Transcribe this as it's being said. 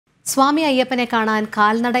സ്വാമി അയ്യപ്പനെ കാണാൻ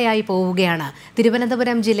കാൽനടയായി പോവുകയാണ്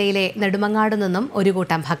തിരുവനന്തപുരം ജില്ലയിലെ നെടുമങ്ങാട് നിന്നും ഒരു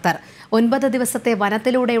കൂട്ടം ഭക്തർ. 9 ദിവസത്തെ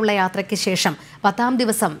വനത്തിലൂടെയുള്ള യാത്രയ്ക്ക് ശേഷം 10ാം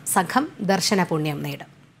ദിവസം സംഘം ദർശന പുണ്യം നേടും.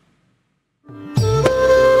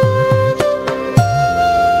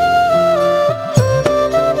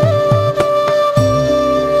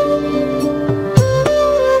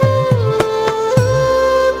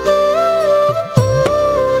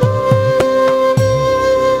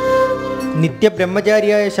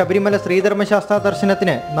 നിത്യബ്രഹ്മചാരിയായ ശബരിമല ശ്രീധർമ്മശാസ്ത്ര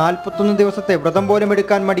ദർശനത്തിന് 41 ദിവസത്തെ വ്രതം പോലും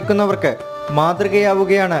എടുക്കാൻ മടിക്കുന്നവർക്ക്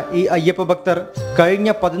മാതൃകയാവുകയാണ് ഈ അയ്യപ്പ ഭക്തർ. കഴിഞ്ഞ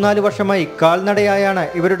 14 വർഷമായി കാൽനടയായാണ്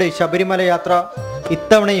ഇവരുടെ ശബരിമല യാത്ര.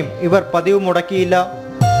 ഇത്തവണയും ഇവർ പതിവ് മുടക്കിയില്ല.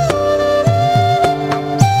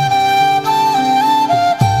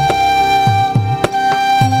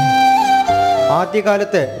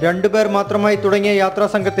 ആദ്യകാലത്ത് 2 പേർ മാത്രമായി തുടങ്ങിയ യാത്രാ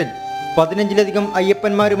സംഘത്തിൽ 15ലധികം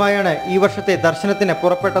അയ്യപ്പന്മാരുമായാണ് ഈ വർഷത്തെ ദർശനത്തിന്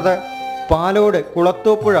പുറപ്പെട്ടത്. പാലോട്,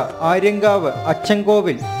 കുളത്തൂപ്പുഴ, ആര്യങ്കാവ്,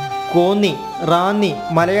 അച്ചൻകോവിൽ, കോന്നി, റാന്നി,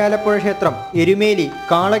 മലയാലപ്പുഴ ക്ഷേത്രം, എരുമേലി,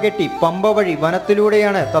 കാളകെട്ടി, പമ്പ വഴി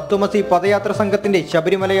വനത്തിലൂടെയാണ് തത്വമസി പദയാത്ര സംഘത്തിന്റെ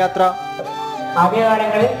ശബരിമല യാത്ര.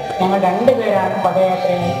 ആദ്യകാലങ്ങളിൽ ഞങ്ങൾ 2 പേരാണ്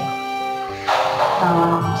പദയാത്രയിൽ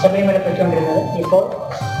ശബരിമല പോയിക്കൊണ്ടിരുന്നത്. ഇപ്പോൾ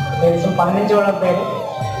ഏകദേശം 15ഓളം പേര്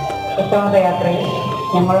ഇത്തവണത്തെ യാത്രയിൽ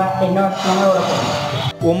ഞങ്ങളോടൊപ്പം.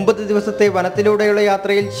 9 ദിവസത്തെ വനത്തിലൂടെയുള്ള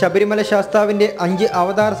യാത്രയിൽ ശബരിമല ശാസ്താവിന്റെ 5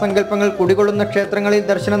 അവതാര സങ്കല്പങ്ങൾ കുടികൊള്ളുന്ന ക്ഷേത്രങ്ങളിൽ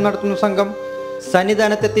ദർശനം നടത്തുന്ന സംഘം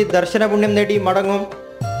സന്നിധാനത്തെത്തി ദർശന പുണ്യം നേടി മടങ്ങും.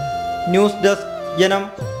 ന്യൂസ് ഡെസ്ക്, ജനം.